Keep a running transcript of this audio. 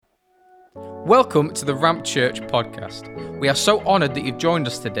Welcome to the Ramp Church podcast. We are so honoured that you've joined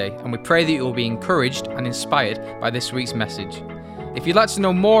us today, and we pray that you will be encouraged and inspired by this week's message. If you'd like to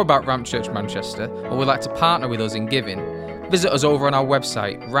know more about Ramp Church Manchester, or would like to partner with us in giving, visit us over on our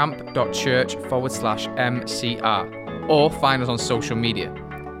website, ramp.church/MCR, or find us on social media.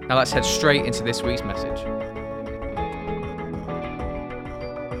 Now let's head straight into this week's message.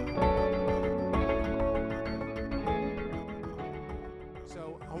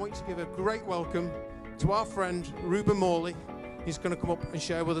 So I want you to give a great welcome to our friend Ruben Morley. He's going to come up and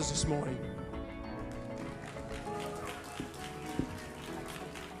share with us this morning.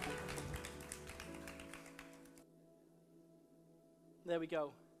 There we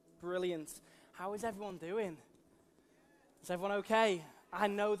go. Brilliant. How is everyone doing? Is everyone okay? I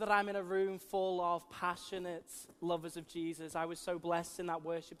know that I'm in a room full of passionate lovers of Jesus. I was so blessed in that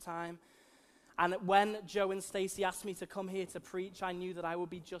worship time. And when Joe and Stacey asked me to come here to preach, I knew that I would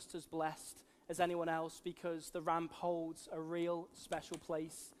be just as blessed as anyone else because the Ramp holds a real special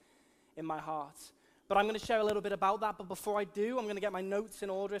place in my heart. But I'm going to share a little bit about that. But before I do, I'm going to get my notes in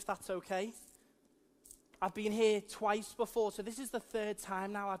order, if that's okay. I've been here twice before, so this is the third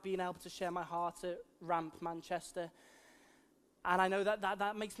time now I've been able to share my heart at Ramp Manchester. And I know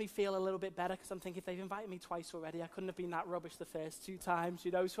that makes me feel a little bit better because I'm thinking if they've invited me twice already, I couldn't have been that rubbish the first two times,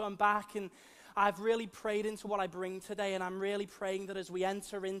 So I'm back and I've really prayed into what I bring today, and I'm really praying that as we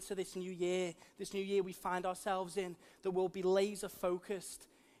enter into this new year we find ourselves in, that we'll be laser focused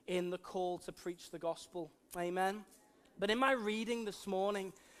in the call to preach the gospel. Amen. But in my reading this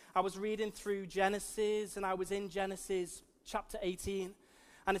morning, I was reading through Genesis, and I was in Genesis chapter 18.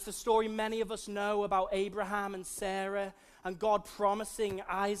 And it's a story many of us know about Abraham and Sarah and God promising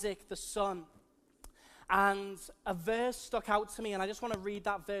Isaac the son. And a verse stuck out to me, and I just want to read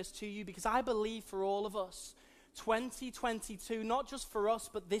that verse to you because I believe for all of us, 2022, not just for us,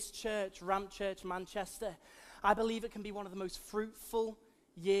 but this church, Ramp Church Manchester, I believe it can be one of the most fruitful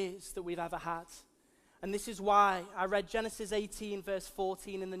years that we've ever had. And this is why I read Genesis 18, verse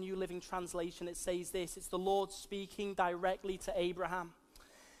 14 in the New Living Translation. It says this, it's the Lord speaking directly to Abraham.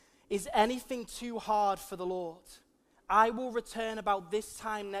 Is anything too hard for the Lord? I will return about this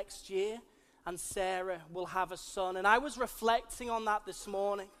time next year, and Sarah will have a son. And I was reflecting on that this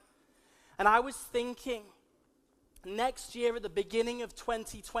morning. And I was thinking, next year at the beginning of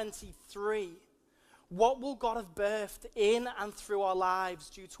 2023, what will God have birthed in and through our lives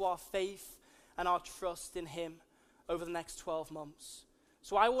due to our faith and our trust in him over the next 12 months.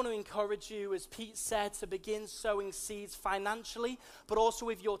 So I want to encourage you, as Pete said, to begin sowing seeds financially, but also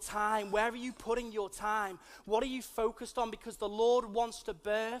with your time. Where are you putting your time? What are you focused on? Because the Lord wants to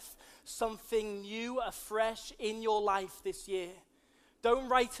birth something new, afresh in your life this year. Don't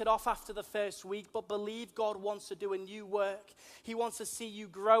write it off after the first week, but believe God wants to do a new work. He wants to see you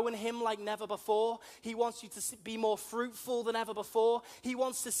grow in him like never before. He wants you to be more fruitful than ever before. He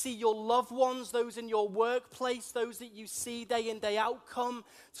wants to see your loved ones, those in your workplace, those that you see day in, day out, come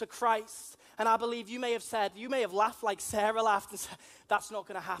to Christ. And I believe you may have laughed like Sarah laughed and said, that's not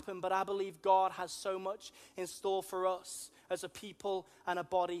going to happen. But I believe God has so much in store for us as a people and a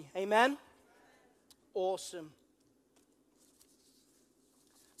body. Amen? Awesome.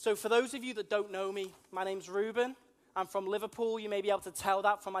 So for those of you that don't know me, my name's Ruben. I'm from Liverpool. You may be able to tell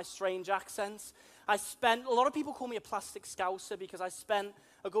that from my strange accents. A lot of people call me a plastic scouser because I spent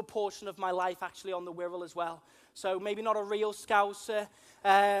a good portion of my life actually on the Wirral as well. So maybe not a real scouser,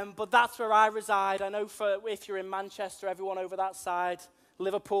 but that's where I reside. I know if you're in Manchester, everyone over that side,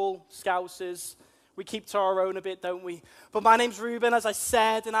 Liverpool, Scousers, we keep to our own a bit, don't we? But my name's Ruben, as I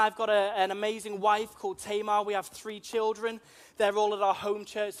said, and I've got an amazing wife called Tamar. We have 3 children. They're all at our home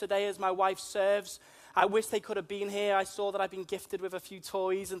church today as my wife serves. I wish they could have been here. I saw that I've been gifted with a few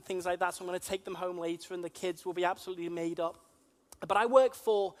toys and things like that, so I'm going to take them home later, and the kids will be absolutely made up. But I work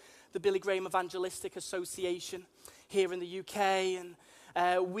for the Billy Graham Evangelistic Association here in the UK, and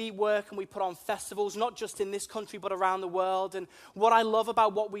we work and we put on festivals, not just in this country, but around the world. And what I love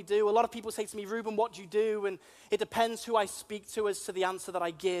about what we do, a lot of people say to me, Ruben, what do you do? And it depends who I speak to as to the answer that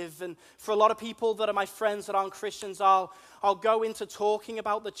I give. And for a lot of people that are my friends that aren't Christians, I'll go into talking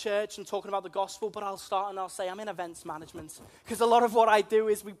about the church and talking about the gospel, but I'll start and I'll say I'm in events management. Because a lot of what I do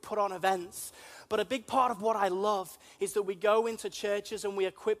is we put on events. But a big part of what I love is that we go into churches and we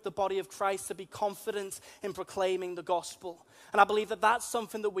equip the body of Christ to be confident in proclaiming the gospel. And I believe that that's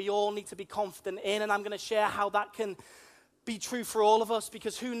something that we all need to be confident in, and I'm going to share how that can be true for all of us,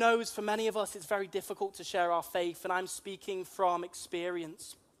 because who knows, for many of us, it's very difficult to share our faith, and I'm speaking from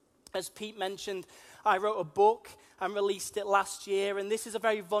experience. As Pete mentioned, I wrote a book and released it last year, and this is a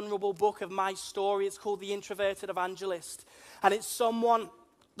very vulnerable book of my story. It's called The Introverted Evangelist, and it's someone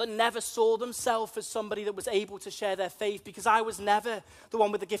that never saw themselves as somebody that was able to share their faith, because I was never the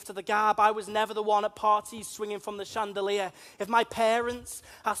one with the gift of the gab. I was never the one at parties swinging from the chandelier. If my parents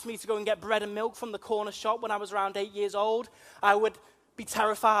asked me to go and get bread and milk from the corner shop when I was around 8 years old, I would be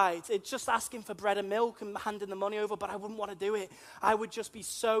terrified. It's just asking for bread and milk and handing the money over, but I wouldn't want to do it. I would just be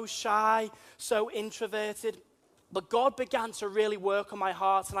so shy, so introverted. But God began to really work on my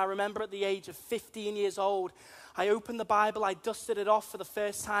heart, and I remember at the age of 15 years old, I opened the Bible, I dusted it off for the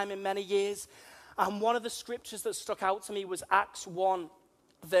first time in many years, and one of the scriptures that stuck out to me was Acts 1,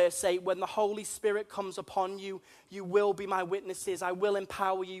 verse 8, when the Holy Spirit comes upon you, you will be my witnesses. I will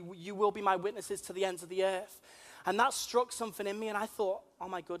empower you. You will be my witnesses to the ends of the earth. And that struck something in me, and I thought, oh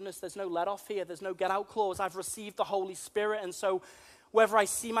my goodness, there's no let off here. There's no get out clause. I've received the Holy Spirit, and so whether I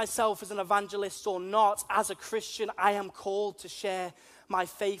see myself as an evangelist or not, as a Christian, I am called to share my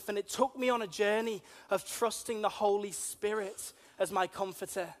faith. And it took me on a journey of trusting the Holy Spirit as my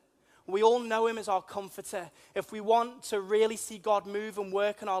comforter. We all know him as our comforter. If we want to really see God move and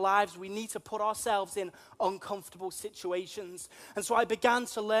work in our lives, we need to put ourselves in uncomfortable situations. And so I began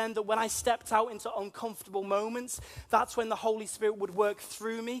to learn that when I stepped out into uncomfortable moments, that's when the Holy Spirit would work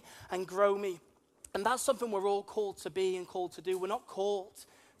through me and grow me. And that's something we're all called to be and called to do. We're not called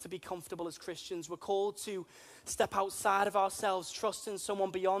to be comfortable as Christians. We're called to step outside of ourselves, trust in someone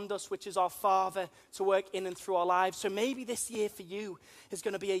beyond us, which is our Father, to work in and through our lives. So maybe this year for you is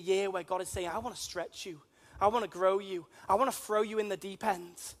going to be a year where God is saying, I want to stretch you. I want to grow you. I want to throw you in the deep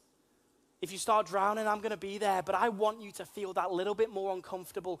end. If you start drowning, I'm going to be there, but I want you to feel that little bit more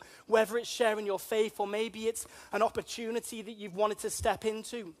uncomfortable, whether it's sharing your faith or maybe it's an opportunity that you've wanted to step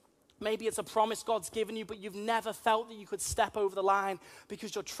into. Maybe it's a promise God's given you, but you've never felt that you could step over the line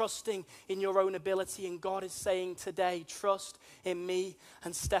because you're trusting in your own ability. And God is saying today, trust in me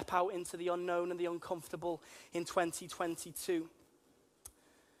and step out into the unknown and the uncomfortable in 2022.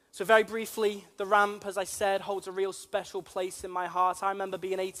 So very briefly, the ramp, as I said, holds a real special place in my heart. I remember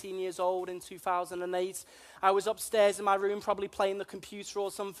being 18 years old in 2008. I was upstairs in my room probably playing the computer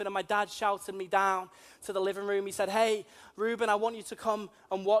or something, and my dad shouted me down to the living room. He said, hey, Ruben, I want you to come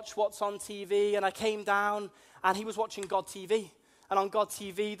and watch what's on TV. And I came down, and he was watching God TV. And on God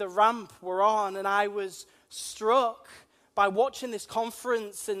TV, the ramp were on, and I was struck by watching this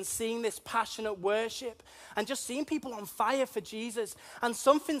conference and seeing this passionate worship and just seeing people on fire for Jesus. And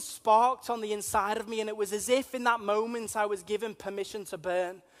something sparked on the inside of me, and it was as if in that moment I was given permission to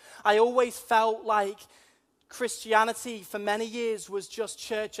burn. I always felt like Christianity for many years was just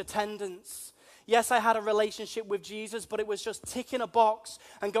church attendance. Yes, I had a relationship with Jesus, but it was just ticking a box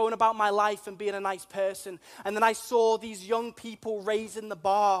and going about my life and being a nice person. And then I saw these young people raising the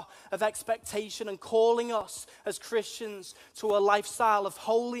bar of expectation and calling us as Christians to a lifestyle of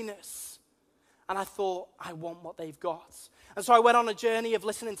holiness. And I thought, I want what they've got. And so I went on a journey of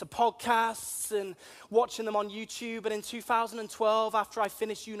listening to podcasts and watching them on YouTube. And in 2012, after I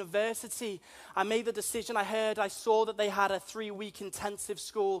finished university, I made the decision. I saw that they had a 3-week intensive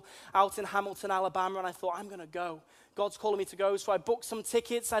school out in Hamilton, Alabama. And I thought, I'm going to go. God's calling me to go. So I booked some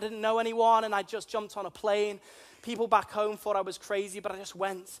tickets. I didn't know anyone, and I just jumped on a plane. People back home thought I was crazy, but I just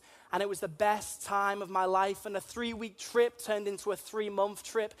went. And it was the best time of my life. And a 3-week trip turned into a 3-month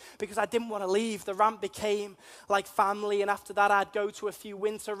trip because I didn't want to leave. The ramp became like family. And after that, I'd go to a few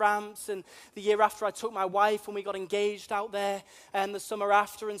winter ramps. And the year after, I took my wife and we got engaged out there. And the summer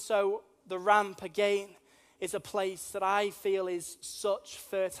after. And so the ramp, again, is a place that I feel is such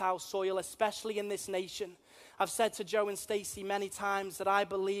fertile soil, especially in this nation. I've said to Joe and Stacey many times that I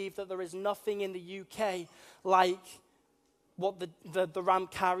believe that there is nothing in the UK like what the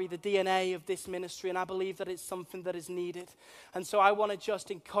ramp carry, the DNA of this ministry, and I believe that it's something that is needed. And so I want to just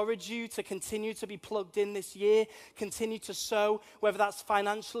encourage you to continue to be plugged in this year, continue to sow, whether that's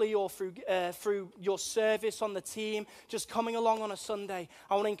financially or through your service on the team, just coming along on a Sunday.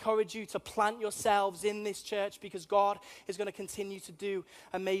 I want to encourage you to plant yourselves in this church because God is going to continue to do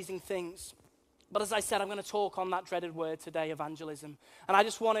amazing things. But as I said, I'm going to talk on that dreaded word today, evangelism. And I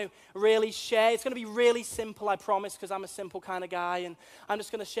just want to really share. It's going to be really simple, I promise, because I'm a simple kind of guy. And I'm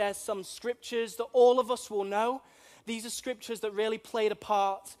just going to share some scriptures that all of us will know. These are scriptures that really played a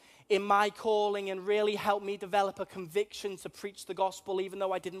part in my calling and really helped me develop a conviction to preach the gospel, even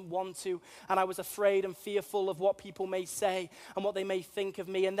though I didn't want to. And I was afraid and fearful of what people may say and what they may think of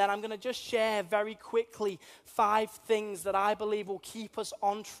me. And then I'm going to just share very quickly 5 things that I believe will keep us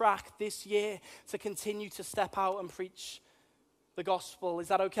on track this year to continue to step out and preach the gospel. Is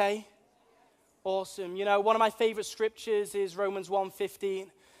that okay? Awesome. You know, one of my favorite scriptures is Romans 1:15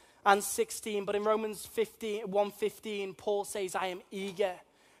 and 16. But in Romans 1:15, Paul says, I am eager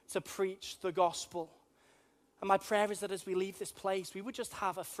to preach the gospel. And my prayer is that as we leave this place, we would just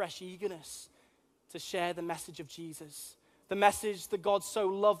have a fresh eagerness to share the message of Jesus. The message that God so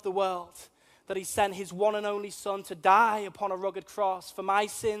loved the world, that he sent his one and only Son to die upon a rugged cross for my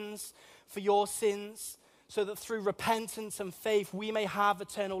sins, for your sins, so that through repentance and faith we may have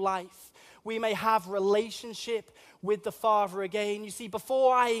eternal life. We may have relationship with the Father again. You see,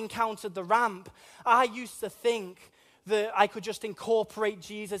 before I encountered the ramp, I used to think that I could just incorporate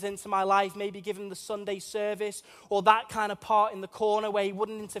Jesus into my life, maybe give him the Sunday service or that kind of part in the corner where he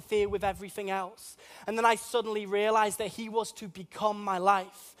wouldn't interfere with everything else. And then I suddenly realized that he was to become my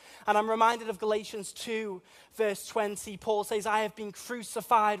life. And I'm reminded of Galatians 2, verse 20. Paul says, I have been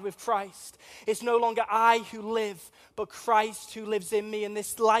crucified with Christ. It's no longer I who live, but Christ who lives in me. And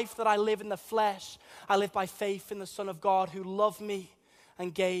this life that I live in the flesh, I live by faith in the Son of God who loved me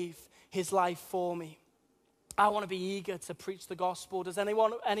and gave his life for me. I want to be eager to preach the gospel. Does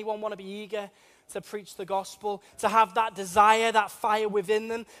anyone want to be eager to preach the gospel? To have that desire, that fire within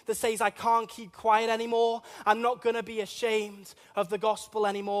them that says, I can't keep quiet anymore. I'm not going to be ashamed of the gospel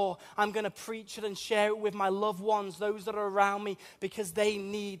anymore. I'm going to preach it and share it with my loved ones, those that are around me, because they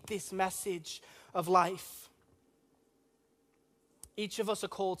need this message of life. Each of us are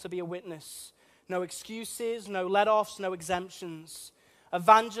called to be a witness. No excuses, no let-offs, no exemptions.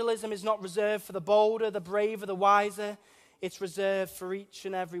 Evangelism is not reserved for the bolder, the braver, the wiser. It's reserved for each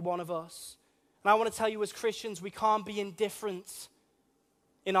and every one of us. And I want to tell you, as Christians, we can't be indifferent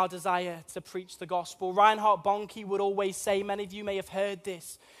in our desire to preach the gospel. Reinhard Bonnke would always say, many of you may have heard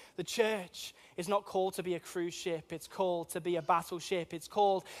this, the church is not called to be a cruise ship. It's called to be a battleship. It's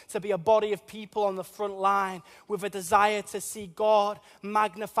called to be a body of people on the front line with a desire to see God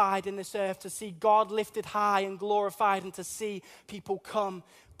magnified in this earth, to see God lifted high and glorified, and to see people come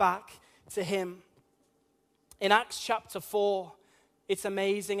back to him. In Acts chapter 4, it's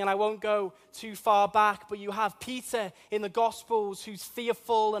amazing, and I won't go too far back, but you have Peter in the Gospels who's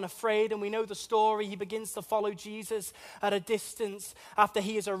fearful and afraid, and we know the story. He begins to follow Jesus at a distance after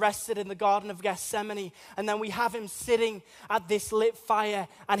he is arrested in the Garden of Gethsemane, and then we have him sitting at this lit fire,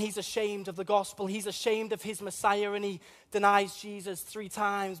 and he's ashamed of the gospel. He's ashamed of his Messiah, and he denies Jesus 3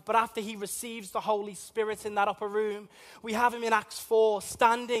 times. But after he receives the Holy Spirit in that upper room, we have him in Acts 4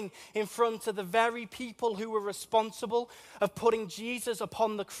 standing in front of the very people who were responsible of putting Jesus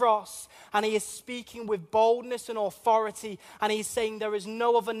upon the cross, and he is speaking with boldness and authority, and he's saying there is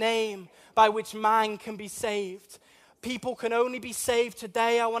no other name by which man can be saved. People can only be saved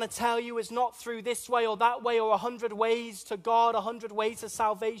today, I want to tell you, is not through this way or that way or 100 ways to God, 100 ways to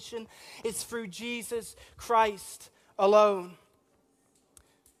salvation. It's through Jesus Christ alone.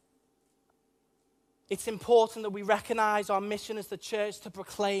 It's important that we recognize our mission as the church to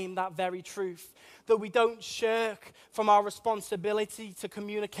proclaim that very truth, that we don't shirk from our responsibility to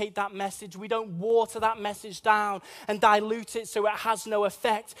communicate that message. We don't water that message down and dilute it so it has no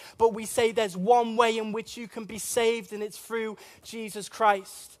effect, but we say there's one way in which you can be saved, and it's through Jesus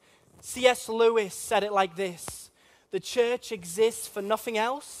Christ. C.S. Lewis said it like this: the church exists for nothing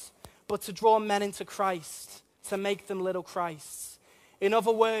else but to draw men into Christ, to make them little Christs. In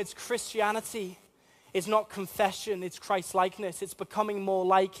other words, Christianity is not confession, it's Christ-likeness. It's becoming more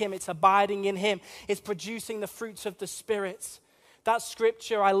like him. It's abiding in him. It's producing the fruits of the Spirit. That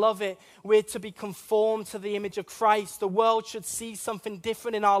scripture, I love it. We're to be conformed to the image of Christ. The world should see something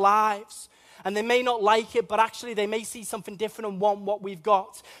different in our lives. And they may not like it, but actually they may see something different and want what we've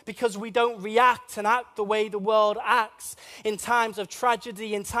got, because we don't react and act the way the world acts. In times of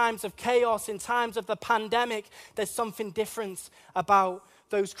tragedy, in times of chaos, in times of the pandemic, there's something different about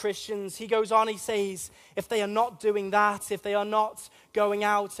those Christians. He goes on, he says, if they are not doing that, if they are not going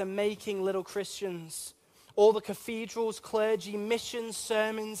out and making little Christians, all the cathedrals, clergy, missions,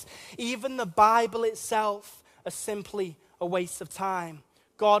 sermons, even the Bible itself are simply a waste of time.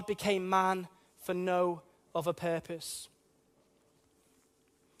 God became man for no other purpose.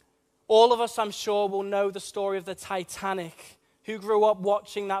 All of us, I'm sure, will know the story of the Titanic. Who grew up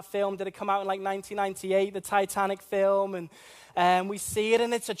watching that film? Did it come out in like 1998, the Titanic film? And we see it,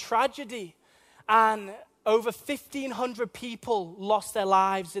 and it's a tragedy. And over 1,500 people lost their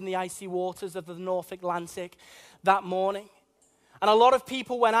lives in the icy waters of the North Atlantic that morning. And a lot of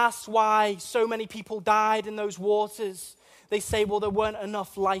people, when asked why so many people died in those waters, they say, well, there weren't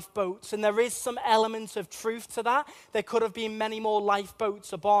enough lifeboats. And there is some element of truth to that. There could have been many more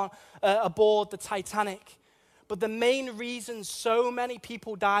lifeboats aboard the Titanic. But the main reason so many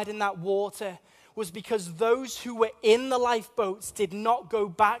people died in that water was because those who were in the lifeboats did not go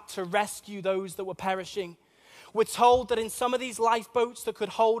back to rescue those that were perishing. We're told that in some of these lifeboats that could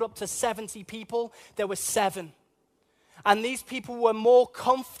hold up to 70 people, there were 7. And these people were more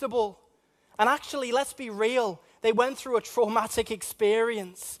comfortable And actually, let's be real, they went through a traumatic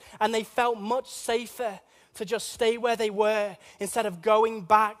experience and they felt much safer to just stay where they were instead of going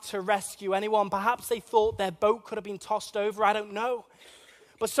back to rescue anyone. Perhaps they thought their boat could have been tossed over, I don't know.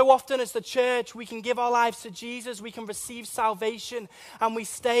 But so often as the church, we can give our lives to Jesus, we can receive salvation, and we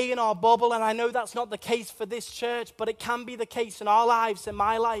stay in our bubble. And I know that's not the case for this church, but it can be the case in our lives, in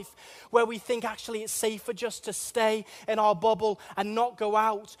my life, where we think actually it's safer just to stay in our bubble and not go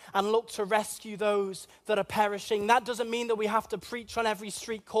out and look to rescue those that are perishing. That doesn't mean that we have to preach on every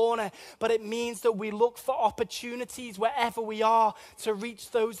street corner, but it means that we look for opportunities wherever we are to reach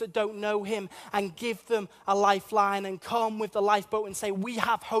those that don't know him and give them a lifeline and come with the lifeboat and say, we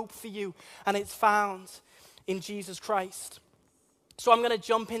have hope for you, and it's found in Jesus Christ. So I'm going to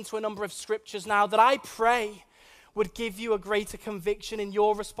jump into a number of scriptures now that I pray would give you a greater conviction in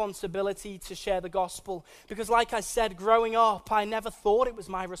your responsibility to share the gospel. Because like I said, growing up, I never thought it was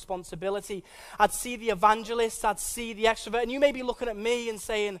my responsibility. I'd see the evangelist, I'd see the extrovert, and you may be looking at me and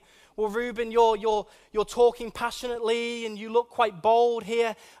saying, well, Ruben, you're talking passionately and you look quite bold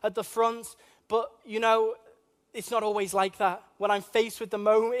here at the front, but you know, it's not always like that. When I'm faced with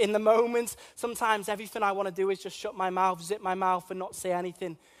in the moment, sometimes everything I want to do is just shut my mouth, zip my mouth, and not say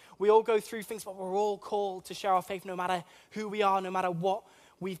anything. We all go through things, but we're all called to share our faith no matter who we are, no matter what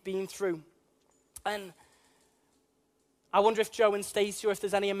we've been through. And I wonder if Joe and Stacey, or if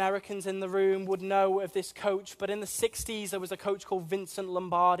there's any Americans in the room, would know of this coach. But in the 60s, there was a coach called Vincent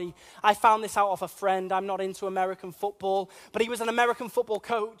Lombardi. I found this out off a friend. I'm not into American football, but he was an American football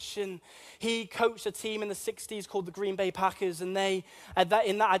coach, and he coached a team in the 60s called the Green Bay Packers. And they, I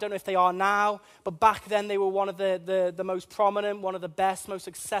don't know if they are now, but back then they were one of the most prominent, one of the best, most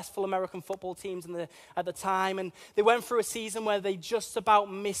successful American football teams at the time. And they went through a season where they just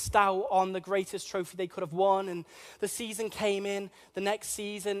about missed out on the greatest trophy they could have won. And the season came in the next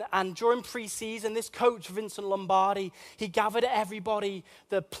season, and during pre-season, this coach, Vincent Lombardi, he gathered everybody,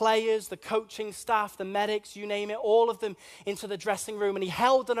 the players, the coaching staff, the medics, you name it, all of them into the dressing room, and he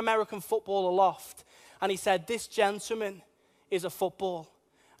held an American football aloft, and he said, this gentleman is a football.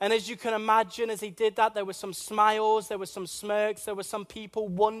 And as you can imagine, as he did that, there were some smiles, there were some smirks, there were some people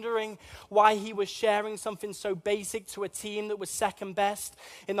wondering why he was sharing something so basic to a team that was second best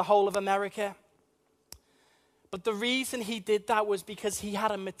in the whole of America. But the reason he did that was because he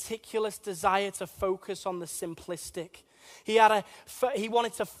had a meticulous desire to focus on the simplistic. He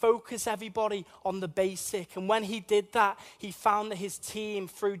wanted to focus everybody on the basic. And when he did that, he found that his team,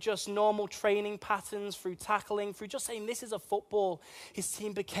 through just normal training patterns, through tackling, through just saying this is a football, his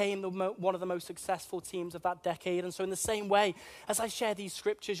team became one of the most successful teams of that decade. And so in the same way, as I share these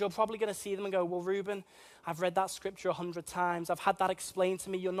scriptures, you're probably going to see them and go, well, Ruben, I've read that scripture 100 times. I've had that explained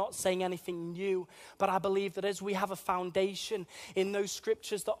to me. You're not saying anything new. But I believe that as we have a foundation in those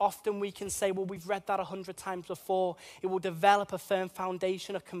scriptures, that often we can say, well, we've read that 100 times before. It will develop a firm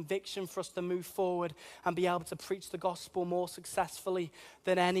foundation, a conviction for us to move forward and be able to preach the gospel more successfully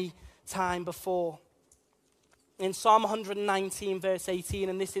than any time before. In Psalm 119, verse 18,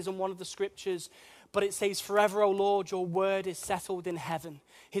 and this isn't one of the scriptures, but it says, forever, O Lord, your word is settled in heaven.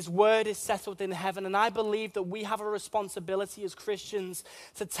 His word is settled in heaven. And I believe that we have a responsibility as Christians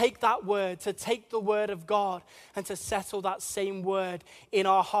to take that word, to take the word of God, and to settle that same word in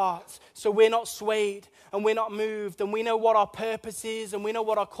our hearts. So we're not swayed and we're not moved, and we know what our purpose is and we know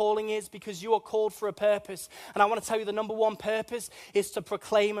what our calling is, because you are called for a purpose. And I want to tell you, the number one purpose is to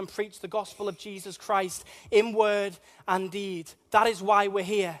proclaim and preach the gospel of Jesus Christ in word and deed. That is why we're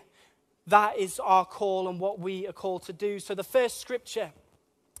here. That is our call and what we are called to do. So the first scripture,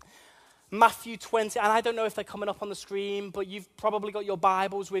 Matthew 20, and I don't know if they're coming up on the screen, but you've probably got your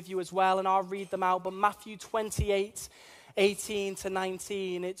Bibles with you as well, and I'll read them out. But Matthew 28, 18 to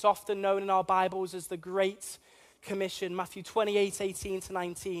 19, it's often known in our Bibles as the Great Commission. Matthew 28, 18 to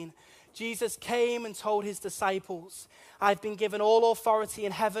 19. Jesus came and told his disciples, I've been given all authority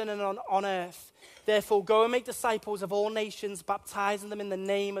in heaven and on earth. Therefore, go and make disciples of all nations, baptizing them in the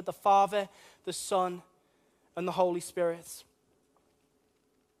name of the Father, the Son, and the Holy Spirit.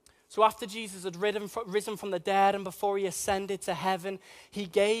 So after Jesus had risen from the dead and before he ascended to heaven, he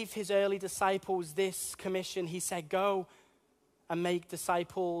gave his early disciples this commission. He said, go and make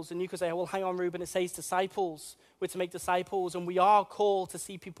disciples. And you could say, well, hang on, Ruben, it says disciples. We're to make disciples, and we are called to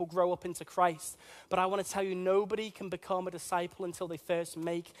see people grow up into Christ. But I want to tell you, nobody can become a disciple until they first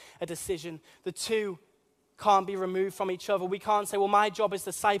make a decision. The two can't be removed from each other. We can't say, well, my job is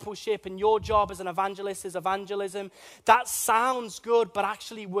discipleship and your job as an evangelist is evangelism. That sounds good, but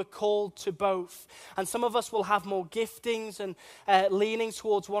actually we're called to both. And some of us will have more giftings and leanings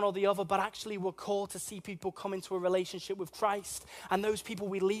towards one or the other, but actually we're called to see people come into a relationship with Christ. And those people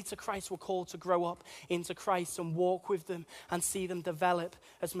we lead to Christ, we're called to grow up into Christ and walk with them and see them develop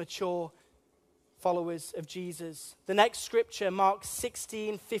as mature followers of Jesus. The next scripture, Mark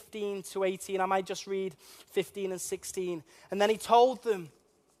 16, 15 to 18. I might just read 15 and 16. And then he told them,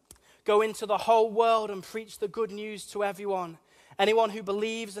 go into the whole world and preach the good news to everyone. Anyone who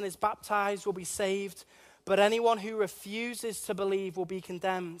believes and is baptized will be saved, but anyone who refuses to believe will be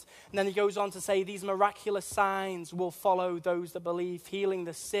condemned. And then he goes on to say, these miraculous signs will follow those that believe, healing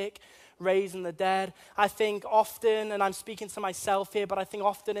the sick, raising the dead. I think often, and I'm speaking to myself here, but I think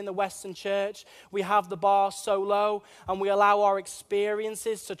often in the Western church, we have the bar so low and we allow our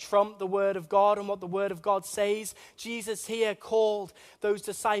experiences to trump the Word of God and what the Word of God says. Jesus here called those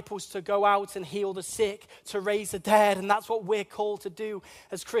disciples to go out and heal the sick, to raise the dead, and that's what we're called to do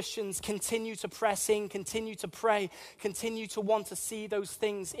as Christians. Continue to press in, continue to pray, continue to want to see those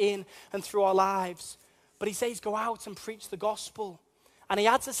things in and through our lives. But he says, go out and preach the gospel. And he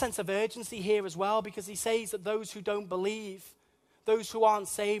adds a sense of urgency here as well, because he says that those who don't believe, those who aren't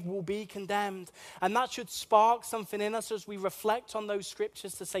saved, will be condemned. And that should spark something in us as we reflect on those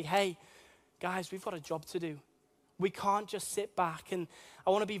scriptures to say, hey, guys, we've got a job to do. We can't just sit back. And I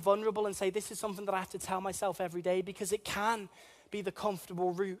want to be vulnerable and say this is something that I have to tell myself every day, because it can be the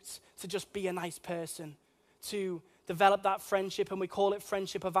comfortable route to just be a nice person, to develop that friendship. And we call it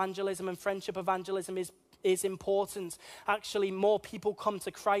friendship evangelism, and friendship evangelism is important. Actually, more people come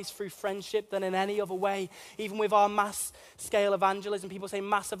to Christ through friendship than in any other way. Even with our mass scale evangelism, people say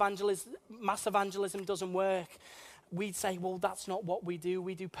mass evangelism doesn't work. We'd say, well, that's not what we do.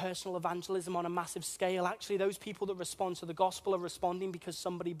 We do personal evangelism on a massive scale. Actually, those people that respond to the gospel are responding because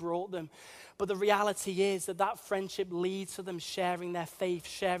somebody brought them. But the reality is that friendship leads to them sharing their faith,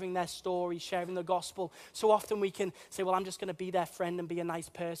 sharing their story, sharing the gospel. So often we can say, well, I'm just going to be their friend and be a nice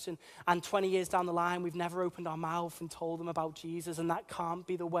person. And 20 years down the line, we've never opened our mouth and told them about Jesus. And that can't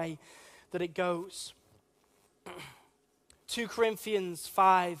be the way that it goes. 2 Corinthians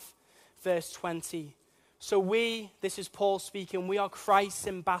 5, verse 20. So this is Paul speaking, we are Christ's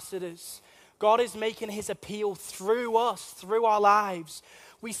ambassadors. God is making his appeal through us, through our lives.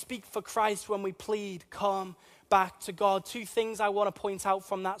 We speak for Christ when we plead, come back to God. 2 things I want to point out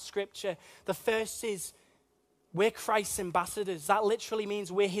from that scripture. The first is we're Christ's ambassadors. That literally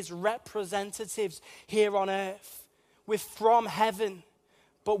means we're his representatives here on earth. We're from heaven,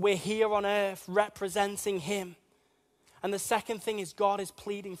 but we're here on earth representing him. And the second thing is God is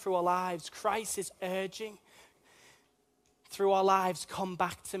pleading through our lives. Christ is urging through our lives, come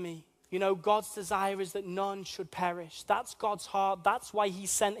back to me. You know, God's desire is that none should perish. That's God's heart. That's why he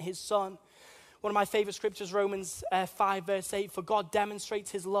sent his son. One of my favorite scriptures, Romans 5, verse 8, for God demonstrates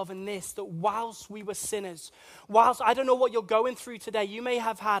his love in this, that whilst we were sinners, I don't know what you're going through today. You may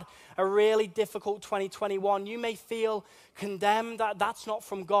have had a really difficult 2021. You may feel condemned. That's not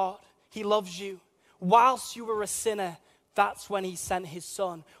from God. He loves you. Whilst you were a sinner, that's when he sent his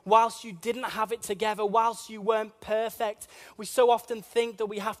son. Whilst you didn't have it together, whilst you weren't perfect, we so often think that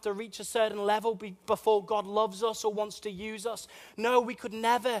we have to reach a certain level before God loves us or wants to use us. No, we could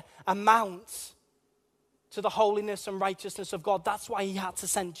never amount to the holiness and righteousness of God. That's why he had to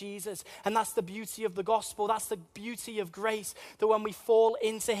send Jesus. And that's the beauty of the gospel. That's the beauty of grace, that when we fall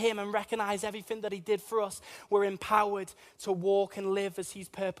into him and recognize everything that he did for us, we're empowered to walk and live as he's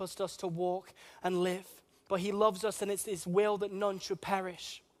purposed us to walk and live. But he loves us, and it's his will that none should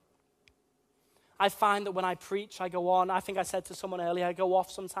perish. I find that when I preach, I go on. I think I said to someone earlier, I go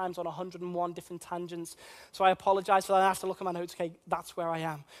off sometimes on 101 different tangents. So I apologize for that. I have to look at my notes. Okay, that's where I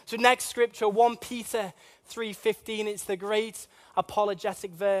am. So next scripture, 1 Peter 3:15. It's the great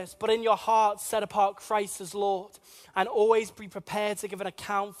apologetic verse. But in your hearts, set apart Christ as Lord, and always be prepared to give an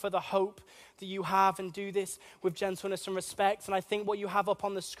account for the hope that you have, and do this with gentleness and respect. And I think what you have up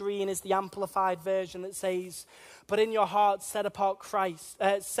on the screen is the amplified version that says, but in your heart set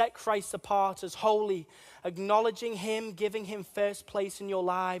Christ apart as holy, acknowledging him, giving him first place in your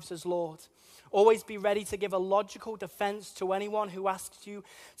lives as Lord. Always be ready to give a logical defense to anyone who asks you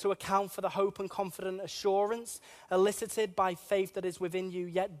to account for the hope and confident assurance elicited by faith that is within you,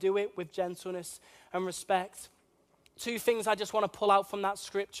 yet do it with gentleness and respect. 2 things I just want to pull out from that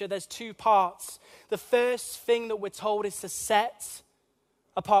scripture. There's 2 parts. The first thing that we're told is to set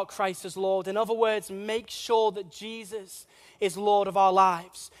apart Christ as Lord. In other words, make sure that Jesus is Lord of our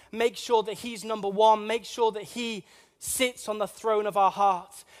lives. Make sure that he's number one. Make sure that he sits on the throne of our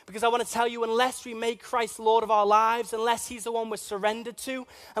hearts. Because I want to tell you, unless we make Christ Lord of our lives, unless he's the one we're surrendered to,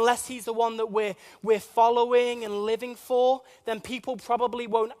 unless he's the one that we're following and living for, then people probably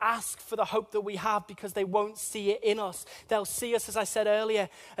won't ask for the hope that we have because they won't see it in us. They'll see us, as I said earlier,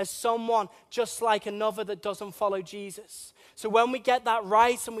 as someone just like another that doesn't follow Jesus. So when we get that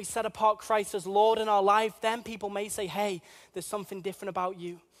right and we set apart Christ as Lord in our life, then people may say, hey, there's something different about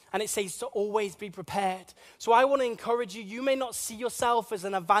you. And it says to always be prepared. So I want to encourage you. You may not see yourself as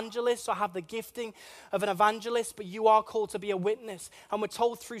an evangelist or have the gifting of an evangelist, but you are called to be a witness. And we're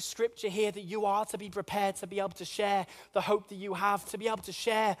told through scripture here that you are to be prepared to be able to share the hope that you have, to be able to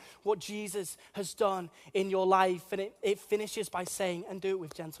share what Jesus has done in your life. And it finishes by saying, and do it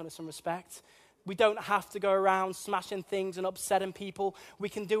with gentleness and respect. We don't have to go around smashing things and upsetting people. We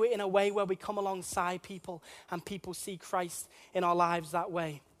can do it in a way where we come alongside people and people see Christ in our lives that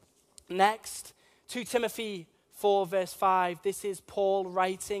way. Next, 2 Timothy 4 verse 5. This is Paul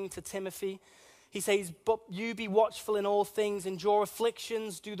writing to Timothy. He says, but you be watchful in all things, endure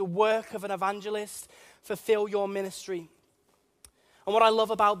afflictions, do the work of an evangelist, fulfill your ministry. And what I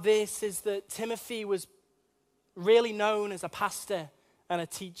love about this is that Timothy was really known as a pastor and a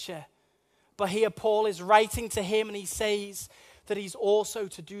teacher. But here Paul is writing to him and he says that he's also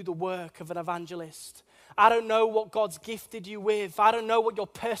to do the work of an evangelist. I don't know what God's gifted you with. I don't know what your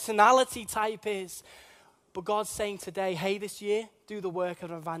personality type is. But God's saying today, hey, this year, do the work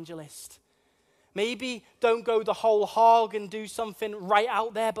of an evangelist. Maybe don't go the whole hog and do something right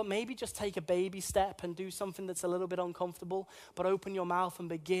out there, but maybe just take a baby step and do something that's a little bit uncomfortable, but open your mouth and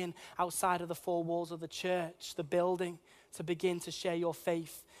begin outside of the four walls of the church, the building, to begin to share your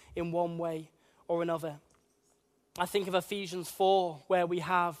faith in one way or another. I think of Ephesians 4, where we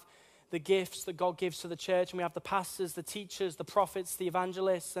have the gifts that God gives to the church, and we have the pastors, the teachers, the prophets, the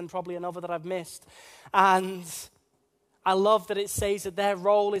evangelists, and probably another that I've missed. And I love that it says that their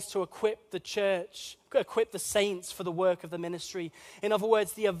role is to equip the church, equip the saints for the work of the ministry. In other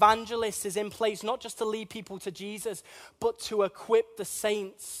words, the evangelist is in place not just to lead people to Jesus, but to equip the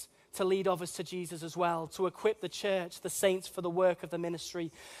saints to lead others to Jesus as well, to equip the church, the saints, for the work of the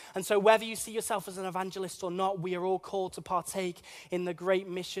ministry. And so whether you see yourself as an evangelist or not, we are all called to partake in the great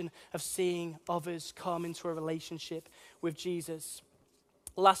mission of seeing others come into a relationship with Jesus.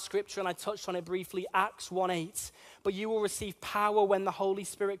 Last scripture, and I touched on it briefly, Acts 1:8. But you will receive power when the Holy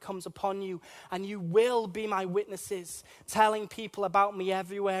Spirit comes upon you, and you will be my witnesses, telling people about me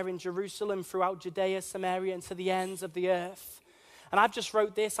everywhere in Jerusalem, throughout Judea, Samaria, and to the ends of the earth. And I've just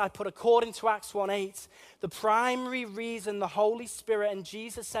wrote this. I put, according to Acts 1:8, the primary reason the Holy Spirit, and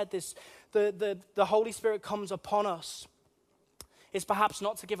Jesus said this, the Holy Spirit comes upon us is perhaps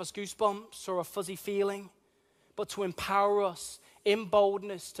not to give us goosebumps or a fuzzy feeling, but to empower us in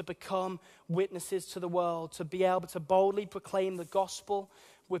boldness to become witnesses to the world, to be able to boldly proclaim the gospel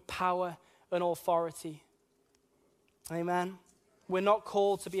with power and authority. Amen. We're not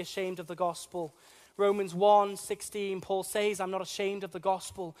called to be ashamed of the gospel. Romans 1:16, Paul says, I'm not ashamed of the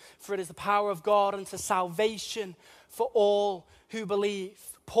gospel, for it is the power of God unto salvation for all who believe.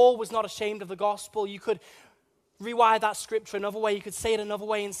 Paul was not ashamed of the gospel. You could rewire that scripture another way. You could say it another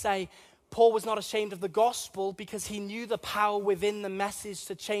way and say, Paul was not ashamed of the gospel because he knew the power within the message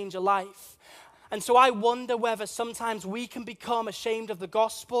to change a life. And so I wonder whether sometimes we can become ashamed of the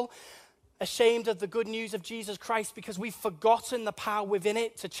gospel, ashamed of the good news of Jesus Christ, because we've forgotten the power within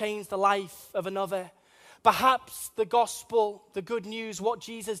it to change the life of another. Perhaps the gospel, the good news, what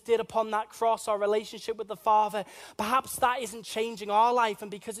Jesus did upon that cross, our relationship with the Father, perhaps that isn't changing our life.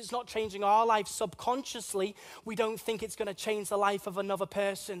 And because it's not changing our life subconsciously, we don't think it's going to change the life of another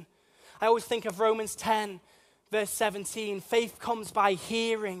person. I always think of Romans 10, verse 17. Faith comes by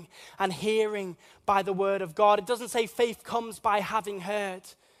hearing, and hearing by the word of God. It doesn't say faith comes by having heard.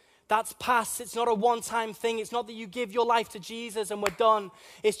 That's past. It's not a one-time thing. It's not that you give your life to Jesus and we're done.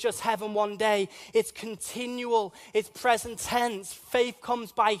 It's just heaven one day. It's continual. It's present tense. Faith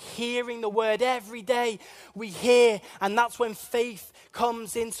comes by hearing the word. Every day we hear, and that's when faith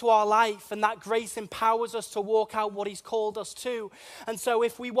comes into our life, and that grace empowers us to walk out what he's called us to. And so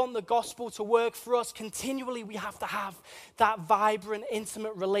if we want the gospel to work for us continually, we have to have that vibrant,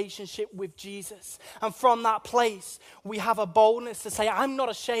 intimate relationship with Jesus. And from that place, we have a boldness to say, I'm not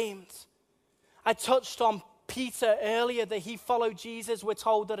ashamed. I touched on Peter earlier, that he followed Jesus, we're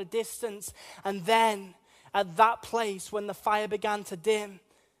told, at a distance. And then at that place, when the fire began to dim,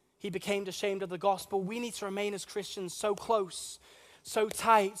 he became ashamed of the gospel. We need to remain as Christians so close, so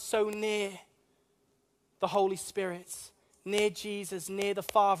tight, so near the Holy Spirit, near Jesus, near the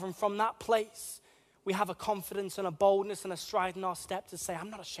Father. And from that place, we have a confidence and a boldness and a stride in our step to say, I'm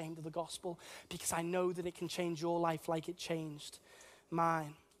not ashamed of the gospel, because I know that it can change your life like it changed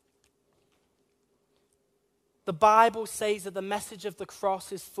mine. The Bible says that the message of the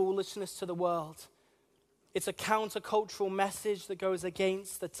cross is foolishness to the world. It's a countercultural message that goes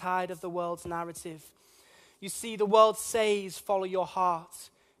against the tide of the world's narrative. You see, the world says, follow your heart.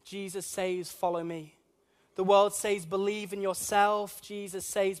 Jesus says, follow me. The world says, believe in yourself. Jesus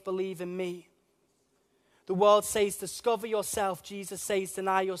says, believe in me. The world says, discover yourself. Jesus says,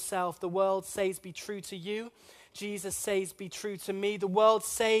 deny yourself. The world says, be true to you. Jesus says, be true to me. The world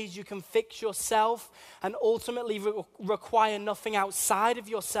says you can fix yourself and ultimately require nothing outside of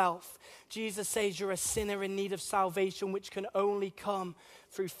yourself. Jesus says you're a sinner in need of salvation, which can only come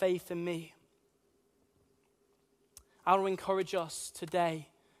through faith in me. I want to encourage us today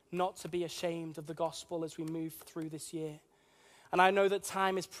not to be ashamed of the gospel as we move through this year. And I know that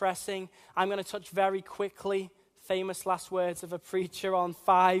time is pressing. I'm going to touch very quickly, famous last words of a preacher, on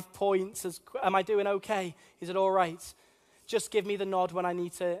 5 points. Am I doing okay? Is it all right? Just give me the nod when I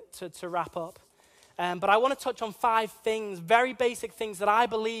need to wrap up. But I want to touch on 5 things, very basic things that I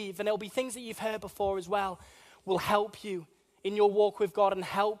believe, and it'll be things that you've heard before as well, will help you in your walk with God and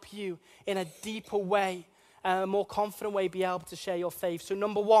help you in a deeper way, a more confident way, be able to share your faith. So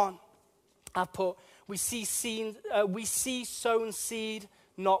number 1, I've put, we see sown seed,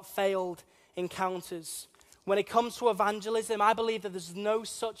 not failed encounters. When it comes to evangelism, I believe that there's no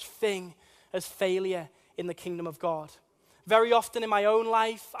such thing as failure in the kingdom of God. Very often in my own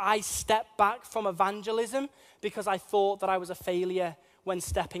life, I step back from evangelism because I thought that I was a failure when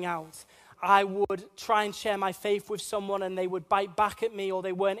stepping out. I would try and share my faith with someone and they would bite back at me or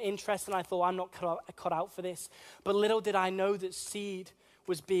they weren't interested, and I thought, I'm not cut out for this. But little did I know that seed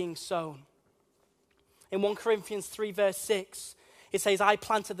was being sown. In 1 Corinthians 3 verse 6, it says, I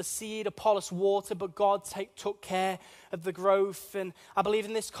planted the seed, Apollos watered, but God took care of the growth. And I believe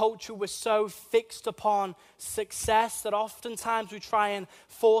in this culture we're so fixed upon success that oftentimes we try and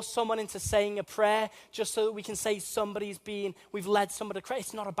force someone into saying a prayer just so that we can say we've led somebody to Christ.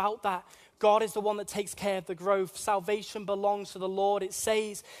 It's not about that. God is the one that takes care of the growth. Salvation belongs to the Lord. It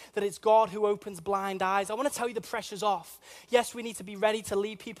says that it's God who opens blind eyes. I want to tell you the pressure's off. Yes, we need to be ready to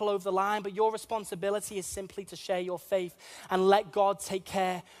lead people over the line, but your responsibility is simply to share your faith and let God take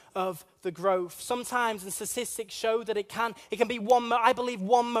care of the growth. Sometimes, and statistics show that it can be one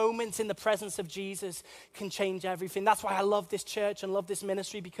moment in the presence of Jesus can change everything. That's why I love this church and love this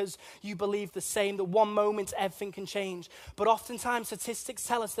ministry, because you believe the same, that one moment everything can change. But oftentimes statistics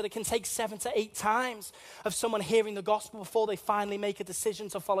tell us that it can take 7 to 8 times of someone hearing the gospel before they finally make a decision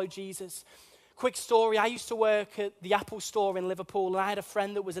to follow Jesus. Quick story, I used to work at the Apple store in Liverpool, and I had a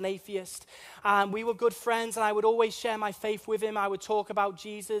friend that was an atheist. We were good friends, and I would always share my faith with him. I would talk about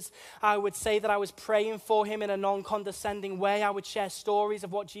Jesus. I would say that I was praying for him in a non-condescending way. I would share stories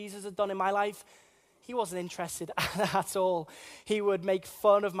of what Jesus had done in my life. He wasn't interested at all. He would make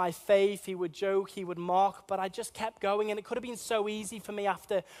fun of my faith. He would joke. He would mock. But I just kept going. And it could have been so easy for me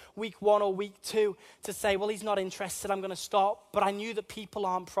after week 1 or week 2 to say, well, he's not interested. I'm going to stop. But I knew that people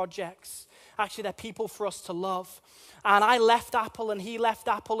aren't projects. Actually, they're people for us to love. And I left Apple and he left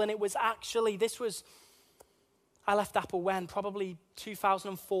Apple. And it was actually, I left Apple when? Probably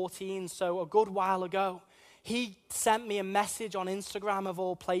 2014. So a good while ago. He sent me a message on Instagram, of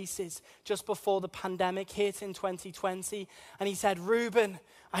all places, just before the pandemic hit in 2020. And he said, Ruben,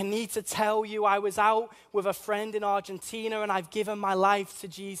 I need to tell you, I was out with a friend in Argentina and I've given my life to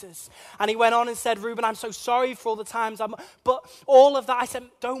Jesus. And he went on and said, Ruben, I'm so sorry for all the times but all of that. I said,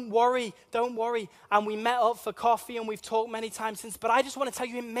 don't worry. And we met up for coffee and we've talked many times since. But I just want to tell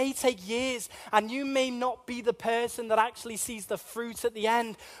you, it may take years and you may not be the person that actually sees the fruit at the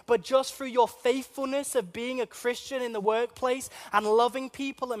end. But just through your faithfulness of being a Christian in the workplace and loving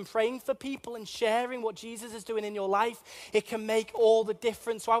people and praying for people and sharing what Jesus is doing in your life, it can make all the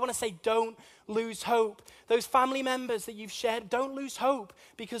difference. So I want to say, don't lose hope. Those family members that you've shared, don't lose hope,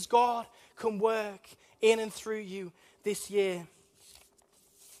 because God can work in and through you this year.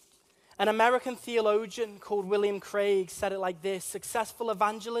 An American theologian called William Craig said it like this: successful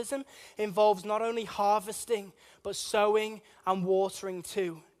evangelism involves not only harvesting, but sowing and watering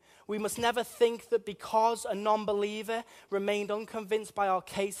too. We must never think that because a non-believer remained unconvinced by our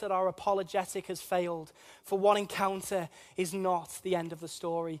case that our apologetic has failed. For one encounter is not the end of the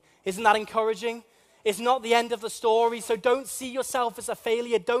story. Isn't that encouraging? It's not the end of the story, so don't see yourself as a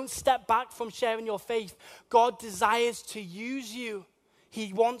failure. Don't step back from sharing your faith. God desires to use you.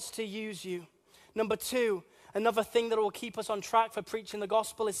 He wants to use you. Number 2, another thing that will keep us on track for preaching the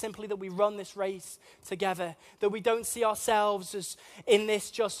gospel is simply that we run this race together. That we don't see ourselves as in this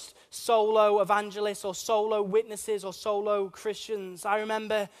just solo evangelists or solo witnesses or solo Christians. I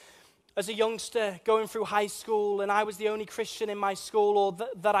remember as a youngster going through high school, and I was the only Christian in my school or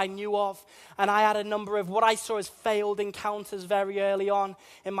that I knew of, and I had a number of what I saw as failed encounters very early on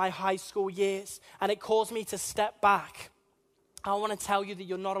in my high school years, and it caused me to step back. I want to tell you that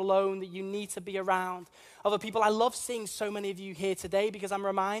you're not alone, that you need to be around other people. I love seeing so many of you here today because I'm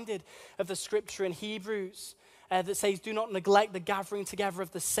reminded of the scripture in Hebrews that says, do not neglect the gathering together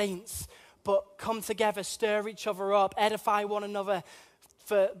of the saints, but come together, stir each other up, edify one another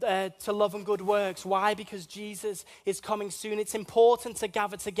to love and good works. Why? Because Jesus is coming soon. It's important to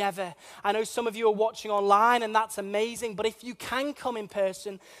gather together. I know some of you are watching online, and that's amazing, but if you can come in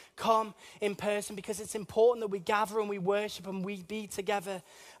person because it's important that we gather and we worship and we be together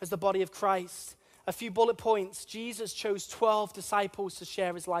as the body of Christ. A few bullet points. Jesus chose 12 disciples to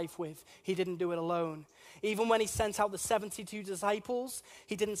share his life with. He didn't do it alone. Even when he sent out the 72 disciples,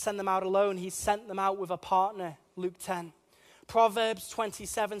 he didn't send them out alone. He sent them out with a partner, Luke 10. Proverbs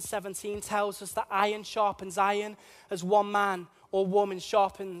 27:17 tells us that iron sharpens iron as one man or woman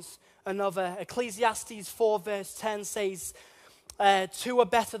sharpens another. Ecclesiastes 4 verse 10 says, two are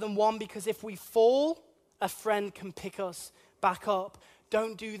better than one because if we fall, a friend can pick us back up.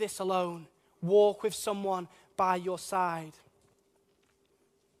 Don't do this alone. Walk with someone by your side.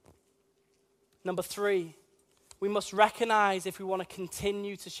 Number 3, we must recognize if we want to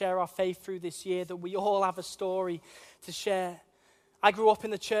continue to share our faith through this year that we all have a story to share. I grew up in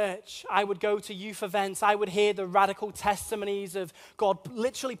the church. I would go to youth events. I would hear the radical testimonies of God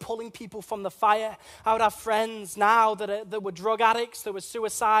literally pulling people from the fire. I would have friends now that were drug addicts, that were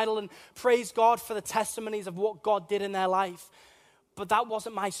suicidal, and praise God for the testimonies of what God did in their life. But that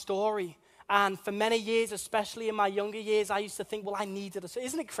wasn't my story. And for many years, especially in my younger years, I used to think, well, I needed a...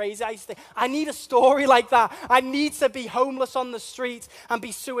 Isn't it crazy? I used to think, I need a story like that. I need to be homeless on the street and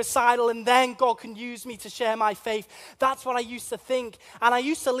be suicidal, and then God can use me to share my faith. That's what I used to think. And I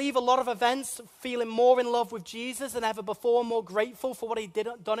used to leave a lot of events feeling more in love with Jesus than ever before, more grateful for what he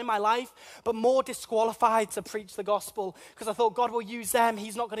done in my life, but more disqualified to preach the gospel because I thought God will use them.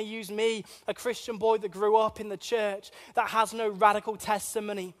 He's not going to use me, a Christian boy that grew up in the church that has no radical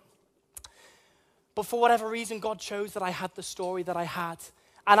testimony. But for whatever reason, God chose that I had the story that I had.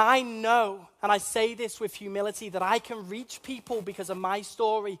 And I know, and I say this with humility, that I can reach people because of my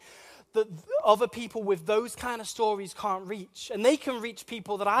story that other people with those kind of stories can't reach. And they can reach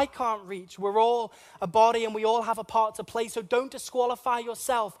people that I can't reach. We're all a body and we all have a part to play. So don't disqualify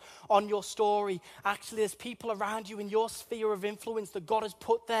yourself on your story. Actually, there's people around you in your sphere of influence that God has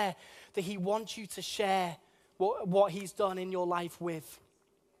put there that he wants you to share what he's done in your life with.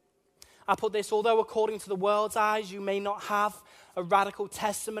 I put this, although according to the world's eyes, you may not have a radical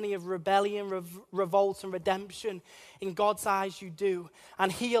testimony of rebellion, revolt, and redemption. In God's eyes, you do.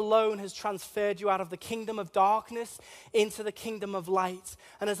 And he alone has transferred you out of the kingdom of darkness into the kingdom of light.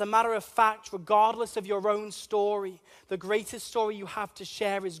 And as a matter of fact, regardless of your own story, the greatest story you have to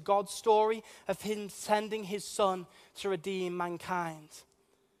share is God's story of him sending his son to redeem mankind.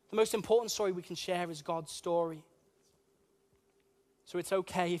 The most important story we can share is God's story. So it's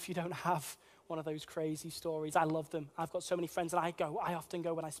okay if you don't have one of those crazy stories. I love them. I've got so many friends, and I often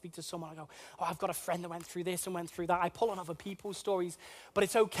go when I speak to someone, I go, oh, I've got a friend that went through this and went through that. I pull on other people's stories, but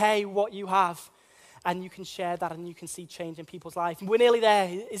it's okay what you have, and you can share that, and you can see change in people's life. We're nearly there.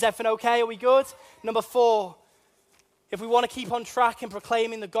 Is everything okay? Are we good? Number 4, if we want to keep on track in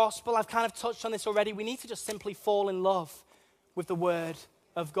proclaiming the gospel, I've kind of touched on this already, we need to just simply fall in love with the word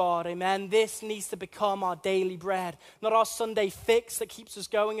of God, amen. This needs to become our daily bread, not our Sunday fix that keeps us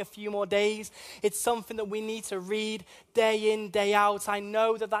going a few more days. It's something that we need to read day in, day out. I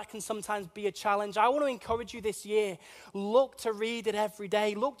know that can sometimes be a challenge. I want to encourage you this year, look to read it every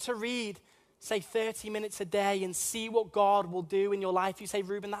day. Look to read, say 30 minutes a day and see what God will do in your life. You say,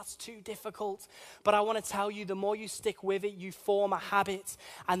 Ruben, that's too difficult. But I want to tell you, the more you stick with it, you form a habit.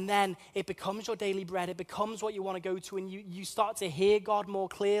 And then it becomes your daily bread. It becomes what you want to go to. And you start to hear God more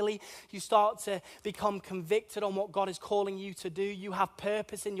clearly. You start to become convicted on what God is calling you to do. You have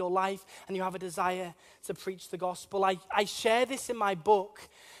purpose in your life and you have a desire to preach the gospel. I share this in my book.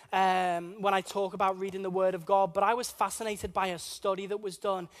 When I talk about reading the Word of God, but I was fascinated by a study that was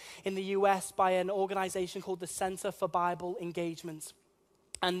done in the US by an organization called the Center for Bible Engagement.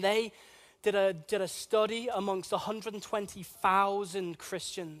 And they did a study amongst 120,000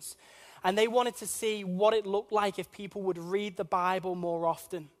 Christians. And they wanted to see what it looked like if people would read the Bible more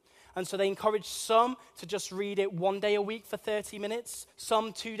often. And so they encouraged some to just read it 1 day a week for 30 minutes,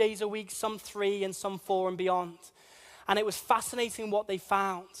 some 2 days a week, some 3, and some 4 and beyond. And it was fascinating what they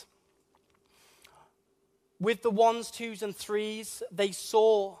found. With the 1s, 2s, and 3s, they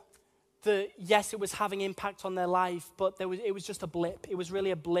saw yes, it was having impact on their life, but it was just a blip. It was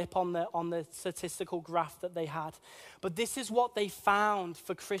really a blip on the statistical graph that they had. But this is what they found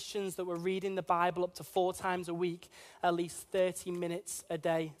for Christians that were reading the Bible up to 4 times a week, at least 30 minutes a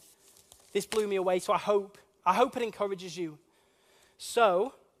day. This blew me away, so I hope it encourages you.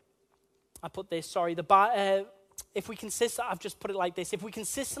 So, I put this, if we I've just put it like this. If we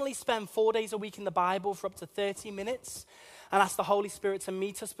consistently spend 4 days a week in the Bible for up to 30 minutes and ask the Holy Spirit to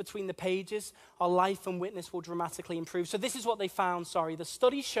meet us between the pages, our life and witness will dramatically improve. So this is what they found, The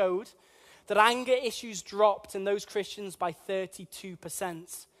study showed that anger issues dropped in those Christians by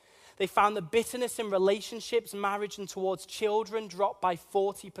 32%. They found that bitterness in relationships, marriage, and towards children dropped by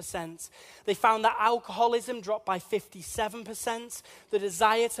 40%. They found that alcoholism dropped by 57%. The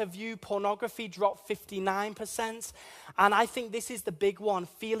desire to view pornography dropped 59%. And I think this is the big one.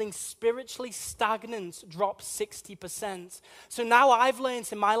 Feeling spiritually stagnant dropped 60%. So now I've learned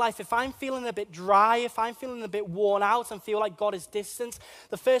in my life, if I'm feeling a bit dry, if I'm feeling a bit worn out and feel like God is distant,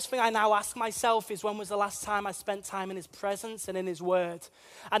 the first thing I now ask myself is, when was the last time I spent time in his presence and in his word?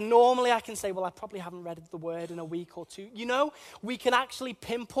 And normally I can say, well, I probably haven't read the word in a week or two. We can actually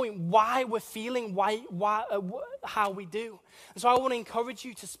pinpoint why we're feeling how we do. And so I want to encourage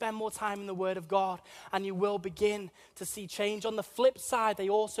you to spend more time in the word of God, and you will begin to see change. On the flip side, they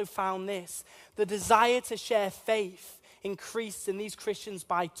also found this. The desire to share faith increased in these Christians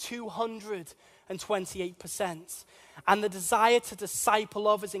by 228%. And the desire to disciple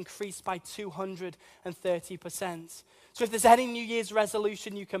others increased by 230%. So if there's any New Year's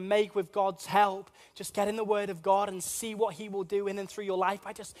resolution you can make with God's help, just get in the Word of God and see what he will do in and through your life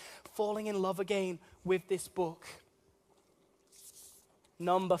by just falling in love again with this book.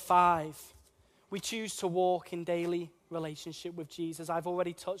 Number 5, we choose to walk in daily relationship with Jesus. I've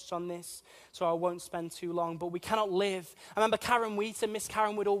already touched on this, so I won't spend too long, but we cannot live. I remember Karen Wheaton, Miss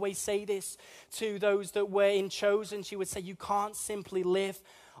Karen would always say this to those that were in Chosen. She would say, you can't simply live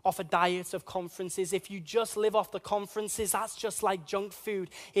off a diet of conferences. If you just live off the conferences, that's just like junk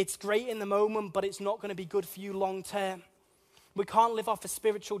food. It's great in the moment, but it's not going to be good for you long term. We can't live off a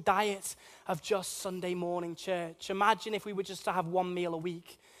spiritual diet of just Sunday morning church. Imagine if we were just to have one meal a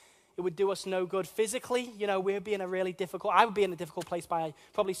week. It would do us no good physically. We'd be in I would be in a difficult place by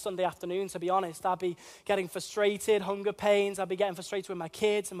probably Sunday afternoon, to be honest. I'd be getting frustrated, hunger pains. I'd be getting frustrated with my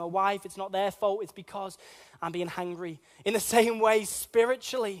kids and my wife. It's not their fault. It's because I'm being hungry. In the same way,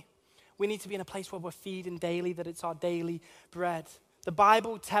 spiritually, we need to be in a place where we're feeding daily, that it's our daily bread. The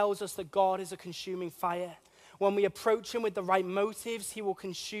Bible tells us that God is a consuming fire. When we approach him with the right motives, he will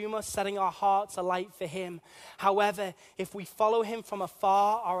consume us, setting our hearts alight for him. However, if we follow him from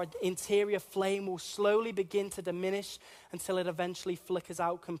afar, our interior flame will slowly begin to diminish until it eventually flickers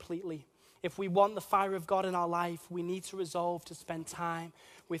out completely. If we want the fire of God in our life, we need to resolve to spend time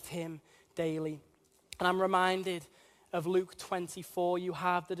with him daily. And I'm reminded of Luke 24. You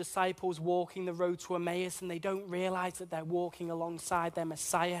have the disciples walking the road to Emmaus, and they don't realize that they're walking alongside their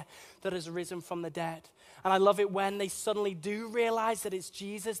Messiah that has risen from the dead. And I love it when they suddenly do realize that it's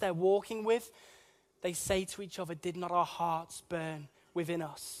Jesus they're walking with. They say to each other, did not our hearts burn within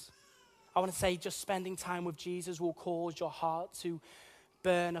us? I want to say, just spending time with Jesus will cause your heart to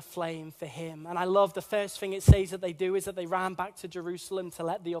burn a flame for him. And I love the first thing it says that they do is that they ran back to Jerusalem to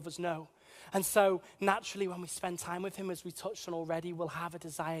let the others know. And so naturally, when we spend time with him, as we touched on already, we'll have a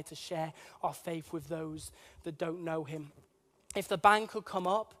desire to share our faith with those that don't know him. If the band could come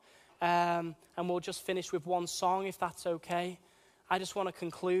up, and we'll just finish with one song, if that's okay. I just want to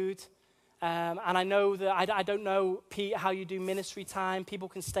conclude. And I know that I don't know, Pete, how you do ministry time. People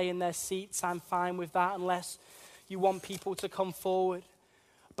can stay in their seats. I'm fine with that unless you want people to come forward.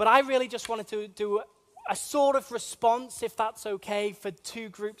 But I really just wanted to do a sort of response, if that's okay, for 2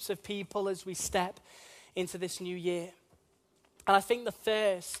 groups of people as we step into this new year. And I think the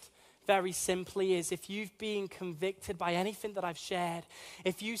first, very simply, is if you've been convicted by anything that I've shared,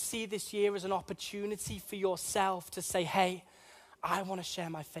 if you see this year as an opportunity for yourself to say, hey, I want to share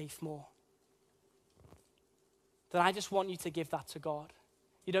my faith more, then I just want you to give that to God.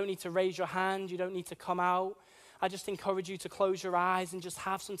 You don't need to raise your hand. You don't need to come out. I just encourage you to close your eyes and just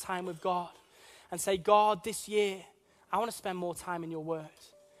have some time with God and say, God, this year, I want to spend more time in your word.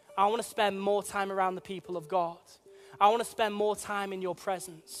 I want to spend more time around the people of God. I want to spend more time in your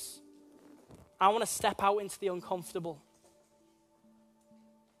presence. I want to step out into the uncomfortable.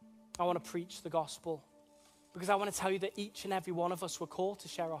 I want to preach the gospel, because I want to tell you that each and every one of us were called to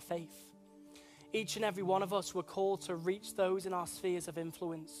share our faith. Each and every one of us were called to reach those in our spheres of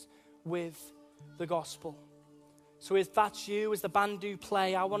influence with the gospel. So if that's you, as the band do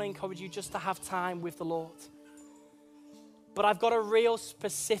play, I want to encourage you just to have time with the Lord. But I've got a real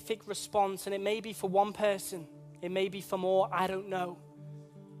specific response, and it may be for one person, it may be for more, I don't know.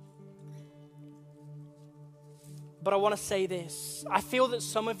 But I want to say this. I feel that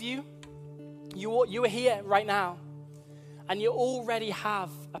some of you are here right now, and you already have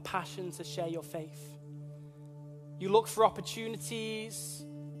a passion to share your faith. You look for opportunities.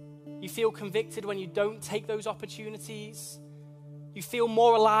 You feel convicted when you don't take those opportunities. You feel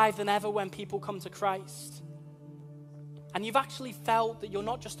more alive than ever when people come to Christ. And you've actually felt that you're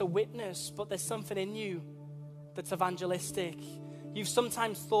not just a witness, but there's something in you that's evangelistic. You've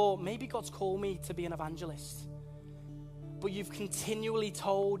sometimes thought, maybe God's called me to be an evangelist. But you've continually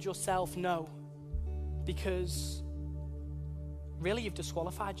told yourself no, because really you've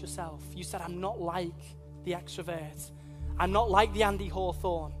disqualified yourself. You said, I'm not like the extrovert. I'm not like the Andy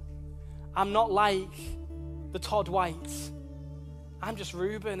Hawthorne. I'm not like the Todd White. I'm just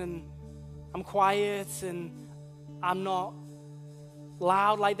Reuben, and I'm quiet, and I'm not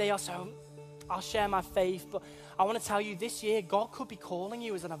loud like they are, so I'll share my faith. But I want to tell you, this year, God could be calling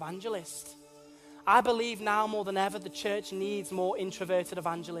you as an evangelist. I believe now more than ever the church needs more introverted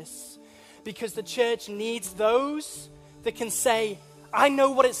evangelists, because the church needs those that can say, I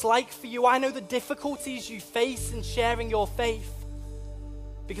know what it's like for you. I know the difficulties you face in sharing your faith,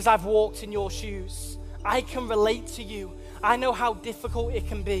 because I've walked in your shoes. I can relate to you. I know how difficult it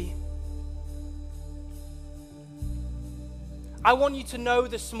can be. I want you to know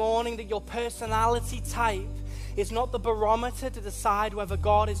this morning that your personality type is not the barometer to decide whether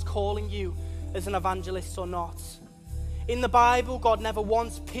God is calling you as an evangelist or not. In the Bible, God never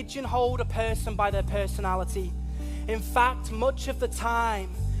once pigeonholed a person by their personality. In fact, much of the time,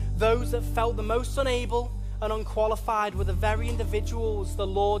 those that felt the most unable and unqualified were the very individuals the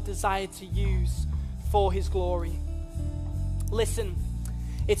Lord desired to use for his glory. Listen,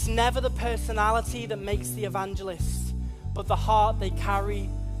 it's never the personality that makes the evangelist, but the heart they carry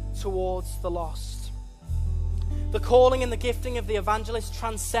towards the lost. The calling and the gifting of the evangelist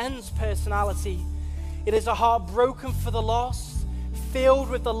transcends personality. It is a heart broken for the lost, filled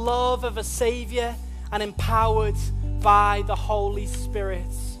with the love of a Savior, and empowered by the Holy Spirit.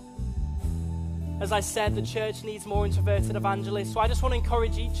 As I said, the church needs more introverted evangelists. So I just want to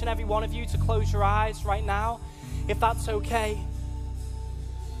encourage each and every one of you to close your eyes right now, if that's okay.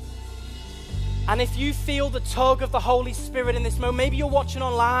 And if you feel the tug of the Holy Spirit in this moment, maybe you're watching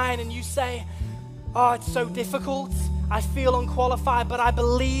online and you say, oh, it's so difficult. I feel unqualified, but I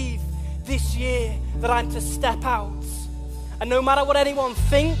believe this year that I'm to step out. And no matter what anyone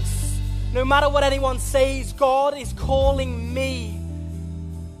thinks, no matter what anyone says, God is calling me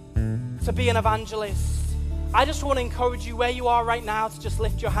to be an evangelist. I just want to encourage you where you are right now to just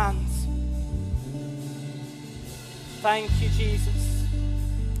lift your hands. Thank you, Jesus.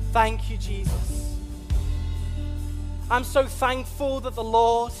 Thank you, Jesus. I'm so thankful that the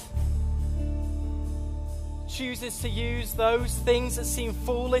Lord chooses to use those things that seem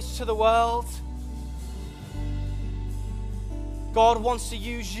foolish to the world. God wants to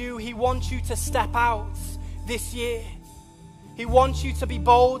use you. He wants you to step out this year. He wants you to be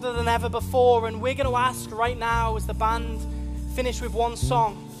bolder than ever before. And we're going to ask right now, as the band finish with one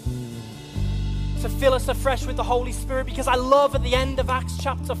song, to fill us afresh with the Holy Spirit, because I love at the end of Acts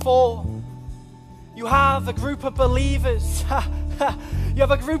chapter 4, you have a group of believers. You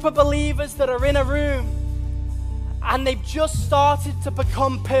have a group of believers that are in a room, and they've just started to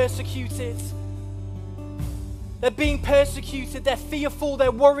become persecuted. They're being persecuted. They're fearful.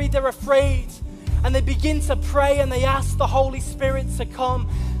 They're worried. They're afraid. And they begin to pray, and they ask the Holy Spirit to come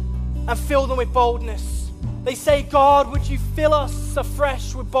and fill them with boldness. They say, God, would you fill us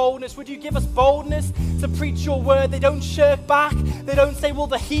afresh with boldness? Would you give us boldness to preach your word? They don't shirk back. They don't say, well,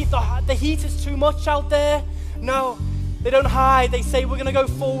 the heat is too much out there. No, they don't hide. They say, we're going to go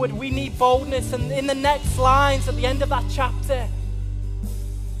forward. We need boldness. And in the next lines at the end of that chapter,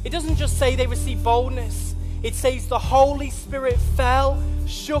 it doesn't just say they received boldness. It says the Holy Spirit fell,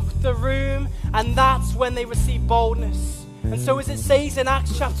 shook the room, and that's when they received boldness. And so as it says in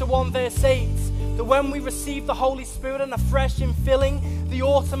Acts chapter 1 verse 8, that when we receive the Holy Spirit and a fresh infilling, the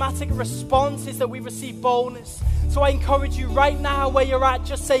automatic response is that we receive boldness. So I encourage you right now where you're at,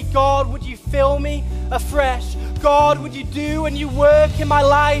 just say, God, would you fill me afresh? God, would you do a new work in my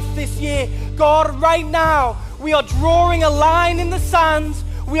life this year? God, right now, we are drawing a line in the sand.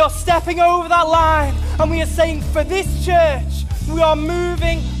 We are stepping over that line, and we are saying, for this church, we are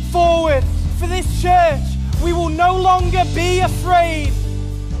moving forward. For this church, we will no longer be afraid,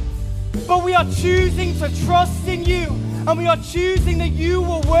 but we are choosing to trust in you, and we are choosing that you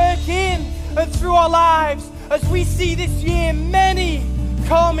will work in and through our lives as we see this year many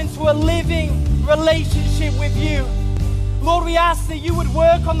come into a living relationship with you. Lord, we ask that you would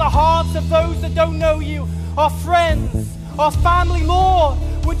work on the hearts of those that don't know you, our friends, our family. Lord,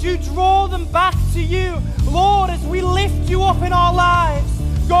 would you draw them back to you? Lord, as we lift you up in our lives,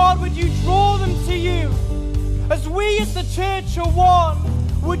 God, would you draw them to you? As we as the church are one,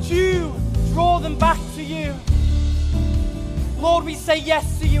 would you draw them back to you? Lord, we say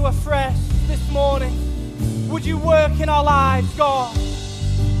yes to you afresh this morning. Would you work in our lives, God?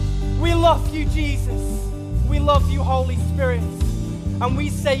 We love you, Jesus. We love you, Holy Spirit. And we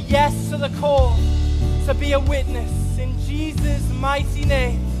say yes to the call to be a witness in Jesus' mighty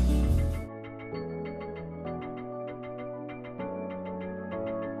name.